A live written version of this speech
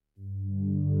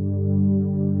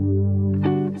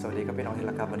พี่น้องที่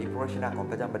รักครับวันนี้พระวจนะของ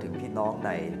พระเจ้ามาถึงพี่น้องใ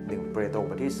น1เปโตร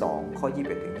บทที่2ข้อ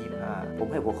21ถึง25ผม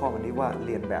ให้หัวข้อวันนี้ว่าเ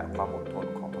รียนแบบความอดทน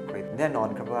ของพระคริสต์แน่นอน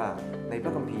ครับว่าในพร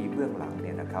ะคัมภีร์เบื้องหลังเ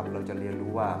นี่ยนะครับเราจะเรียน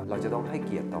รู้ว่าเราจะต้องให้เ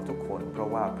กียรติต่อทุกคนเพราะ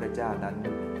ว่าพระเจ้านั้น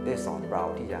ได้สอนเรา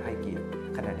ที่จะให้เกียรติ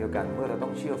ขณะเดียวกันเมื่อเราต้อ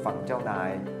งเชื่อฟังเจ้านา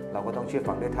ยเราก็ต้องเชื่อ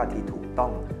ฟังด้วยท่าทีถูกต้อ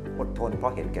งอดทนเพรา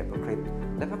ะเห็นแก่พระคริสต์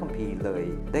และพระคัมภีร์เลย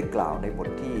ได้กล่าวในบท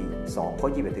ที่2ข้อ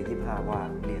21ถึง25ว่า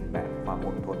เรียนแบบความอ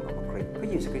ดทนของพระคริสต์พระ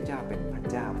เยซูคริสต์เจ้าเป็นพระ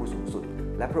เจ้าผู้สูงสุด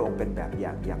และพระองค์เป็นแบบอ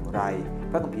ย่างไร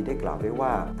พระคัมภีร์ได้กล่าวไว้ว่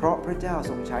าเพราะพระเจ้า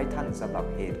ทรงใช้ท่านสำหรับ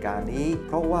เหตุการณ์นี้เ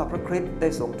พราะว่าพระคริสต์ได้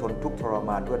ทรงทนทุกข์ทรม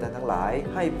านด้วยท่านทั้งหลาย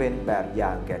ให้เป็นแบบอย่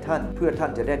างแก่ท่านเพื่อท่า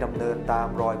นจะได้ดำเนินตาม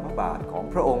รอยพระบาทของ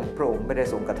พระองค์พระองค์ไม่ได้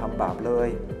ทรงกระทำบาปเลย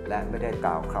และไม่ได้ก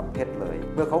ล่าวคำเท็จเลย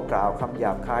เมื่อเขากล่าวคำหย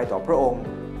าบคายต่อพระองค์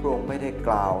พระองค์ไม่ได้ก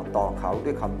ล่าวต่อเขาด้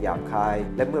วยคำหยาบคาย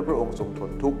และเมื่อพระองค์ทรงท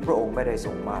นทุกข์พระองค์ไม่ได้ท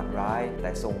รงมารร้ายแ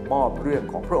ต่ทรงมอบเรื่อง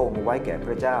ของพระองค์ไว้แก่พ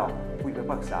ระเจ้าผู้พิ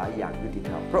พากษาอย่างยุติธ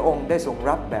รรมพระองค์ได้ทรง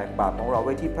รับแบกบาปของเราไ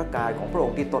ว้ที่พระกายของพระอง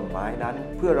ค์ที่ต้นไม้นั้น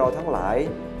เพื่อเราทั้งหลาย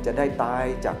จะได้ตาย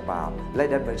จากบาปและ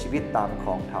ดำเนินชีวิตตามคร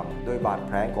องธรรมโดยบาดแ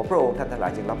ผลของพระองค์ท่านทั้งหลา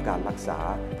ยจึงรับการรักษา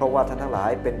เพราะว่าท่านทั้งหลา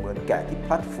ยเป็นเหมือนแกะที่พ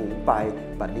ลัดฝูงไป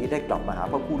บัดนี้ได้กลับมาหา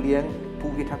พระผู้เลี้ยงผู้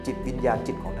พิทักษ์จิตวิญญาณ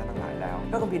จิตของท่านทั้งหลายแล้ว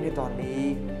พระคัมภีร์ในตอนนี้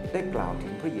ได้กล่าวถึ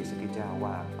งพระเยซูคริสต์เจ้า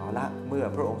ว่าเอาละเมื่อ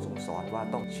พระองค์ทรงสอนว่า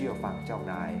ต้องเชื่อฟังเจ้า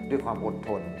นายด้วยความอดท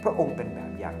นพระองค์เป็นแบ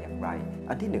บอย่างไร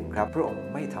อันที่1ครับพระองค์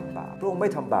ไม่ทำบาปพระองค์ไม่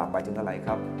ทำบาปหมายถึงอะไรค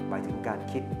รับหมายถึงการ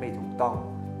คิดไม่ถูกต้อง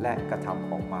และกระท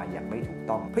ำออกมาอย่างไม่ถูก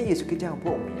ต้องพระเยซูคริสต์เจ้าพร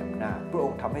ะองค์มีอำนาจพระอ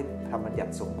งค์ทำให้ธรรมบัญญั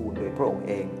ติสมบูรณ์โดยพระองค์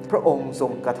เองพระองค์ทร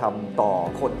งกระทำต่อ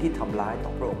คนที่ทำร้ายต่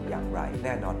อพระองค์อย่างไรแ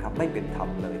น่นอนครับไม่เป็นธรรม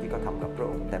เลยที่เขาทำกับพระ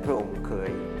องค์แต่พระองค์เคย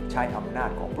ใช้อำนาจ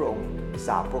ของพระองค์ส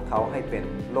าปพวกเขาให้เป็น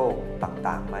โรค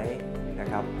ต่างๆไหมนะ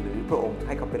ครับหรือพระองค์ใ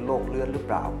ห้เขาเป็นโรคเลือดหรือเ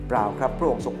ปล่าเปล่าครับพระ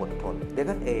องค์ทรงอดทนดัง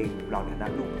นั้นเองเราในฐานะ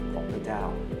ลูกของพระเจ้า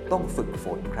ต้องฝึกฝ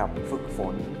นครับฝึกฝ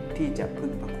นที่จะพึ่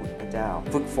งพระคุณพระเจ้า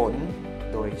ฝึกฝน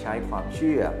โดยใช้ความเ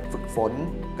ชื่อฝึกฝน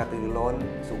กระตือร้น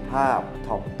สุภาพ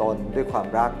ถ่อมตนด้วยความ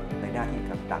รักในหน้าที่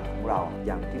ต่างๆของเราอ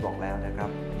ย่างที่บอกแล้วนะครับ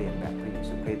เรียนแบบพระเย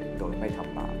ซูคริสต์โดยไม่ท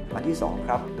ำบาปอันที่2ค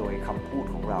รับโดยคำพูด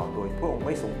ของเราโดยพระองค์ไ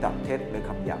ม่ทรงตรัสเท็จหรือ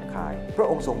คำหยาบคายพระ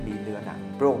องค์ทรงมีเนื้อหนัง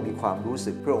พระองค์มีความรู้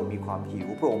สึกพระองค์มีความหิว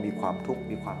พระองค์มีความทุกข์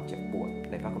มีความเจ็บปวด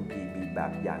ในพระคัมภีร์มีแบ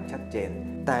บอย่างชัดเจน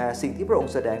แต่สิ่งที่พระอง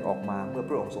ค์แสดงออกมาเมื่อ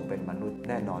พระองค์ทรงเป็นมนุษย์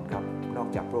แน่นอนครับนอก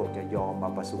จากพระองค์จะยอมมา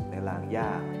ประสูติในลานหญ้า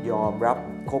ยอมรับ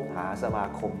คบหาสมา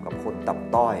คมกับคนต่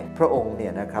ำต้อยพระองค์เนี่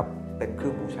ยนะครับเป็นเครื่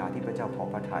องบูชาที่พระเจ้าพอ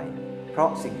พระทัยเพราะ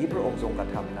สิ่งที่พระองค์ทรงกระ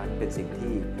ทำนั้นเป็นสิ่ง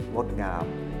ที่งดงาม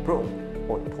พระองค์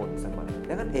อดทนเสมอ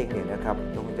ดังนั้นเองเนี่ยนะครับ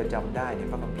เราคงจะจำได้ใน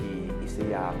พระคัมภีร์อิส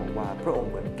ยาห์บอกว่าพระองค์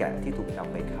เหมือนแกะที่ถูกน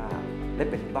ำไปฆ่าและ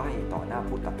เป็นใบ้ต่อหน้า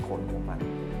ผู้ตัดขนของมัน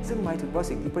ซึ่งหมายถึงว่า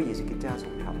สิ่งที่พระเยซูคริสต์เจ้าทร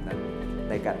งทำนั้น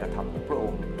ในการกระทำของพระอ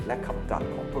งค์และคำตรัส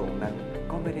ของพระองค์นั้น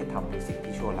ก็ไม่ได้ทำในสิ่ง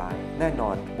ที่ชั่วร้ายแน่นอ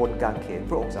นบนกางเขน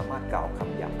พระองค์สามารถกล่าวค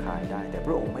ำหยาบคายได้แต่พ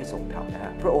ระองค์ไม่ทรงทำนะฮ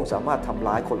ะพระองค์สามารถทำ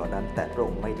ร้ายคนเหล่านั้นแต่พระอ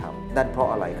งค์ไม่ทำนั่นเพราะ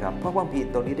อะไรครับเพราะว่าพระคัมภีร์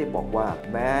ตรงนี้ได้บอกว่า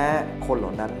แม้คนเหล่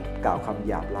านั้นกล่าวคำ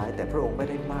หยาบร้ายแต่พระองค์ไม่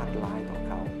ได้มาดร้ายต่อเ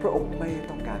ขาพระองค์ไม่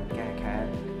ต้องการแก้แค้น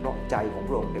เพราะใจของพ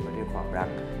ระองค์เต็มไปด้วยความรัก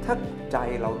ถ้าใจ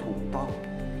เราถูกต้อง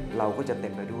เราก็จะเต็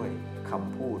มไปด้วยค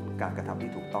ำพูดการกระทำ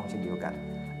ที่ถูกต้องเช่นเดียวกัน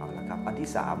เอาละครับอันที่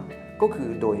3ก็คือ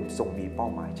โดยทรงมีเป้า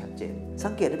หมายชัดเจนสั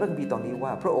งเกตในพระคัมภีร์ตอนนี้ว่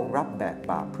าพระองค์รับแบก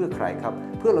บาปเพื่อใครครับ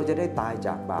เพื่อเราจะได้ตายจ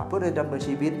ากบาปเพื่อเราดำเนิน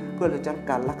ชีวิตเพื่อเราจะ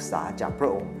การรักษาจากพระ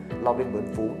องค์เราเป็นเหมือน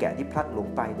ฝูงแกะที่พลัดหลง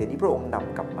ไปแต่นี้พระองค์น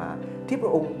ำกลับมาที่พร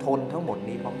ะองค์ทนทั้งหมด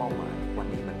นี้เพราะเป้าหมายวัน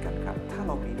นี้เหมือนกันครับถ้าเ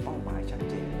รามีเป้าหมายชัด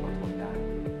เจนเราทนได้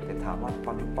แต่ถามว่าต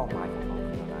อนนี้เป้าหมายของเรา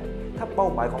คืออะไรถ้าเป้า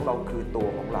หมายของเราคือตัว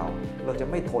ของเราเราจะ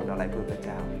ไม่ทนอะไรเพื่อพระเ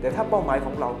จ้าแต่ถ้าเป้าหมายข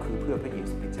องเราคือเพื่อพระเย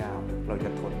ซูคริสต์เจ้าเราจะ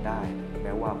ทนได้แ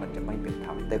ม้ว่ามันจะไม่เป็นธร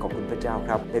รมแต่ขอบคุณพระเจ้าค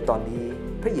รับในตอนนี้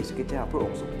พระเยซูคริสต์เจ้าพระอ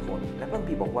งค์ทรงทนและพระคัม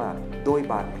ภีร์บอกว่าโดย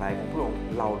บาดแผลของพระองค์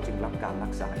เราจึงรับการรั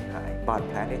กษาหายบาดแ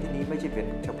ผลในที่นี้ไม่ใช่เป็น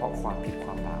เฉพาะความผิดค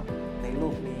วามบาปในโล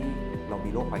กนี้เรามี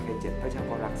โรคภัยไข้เจ็บพระเจ้า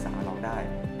ก็รักษาเราได้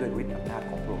ด้วยฤทธิ์อำนาจ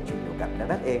ของพระองค์เช่นเดียวกันดัง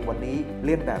นั้นเองวันนี้เ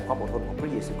รียนแบบความอดทนของพร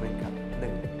ะเยซูคริสต์ครับ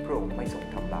 1. พระองค์ไม่ทรง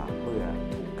ทำบาปเมื่อ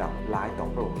ถูกกล่าวร้ายต่อ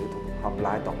พระองค์หรือถูกทำ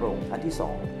ร้ายต่อพระองค์อันที่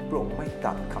2พระองค์ไม่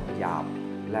ตัดคำหยาบ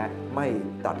และไม่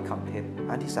ตัดคำเท็จ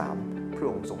อันที่3พระ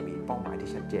องค์ทรงมีเป้าหมาย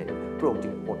ที่ชัดเจนพระองค์จึ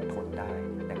งอดทนได้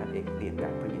ดังนั้นเองเรียนแบ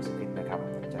บพระเยซูคริสต์นะครับ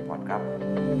เจ้าพรครับ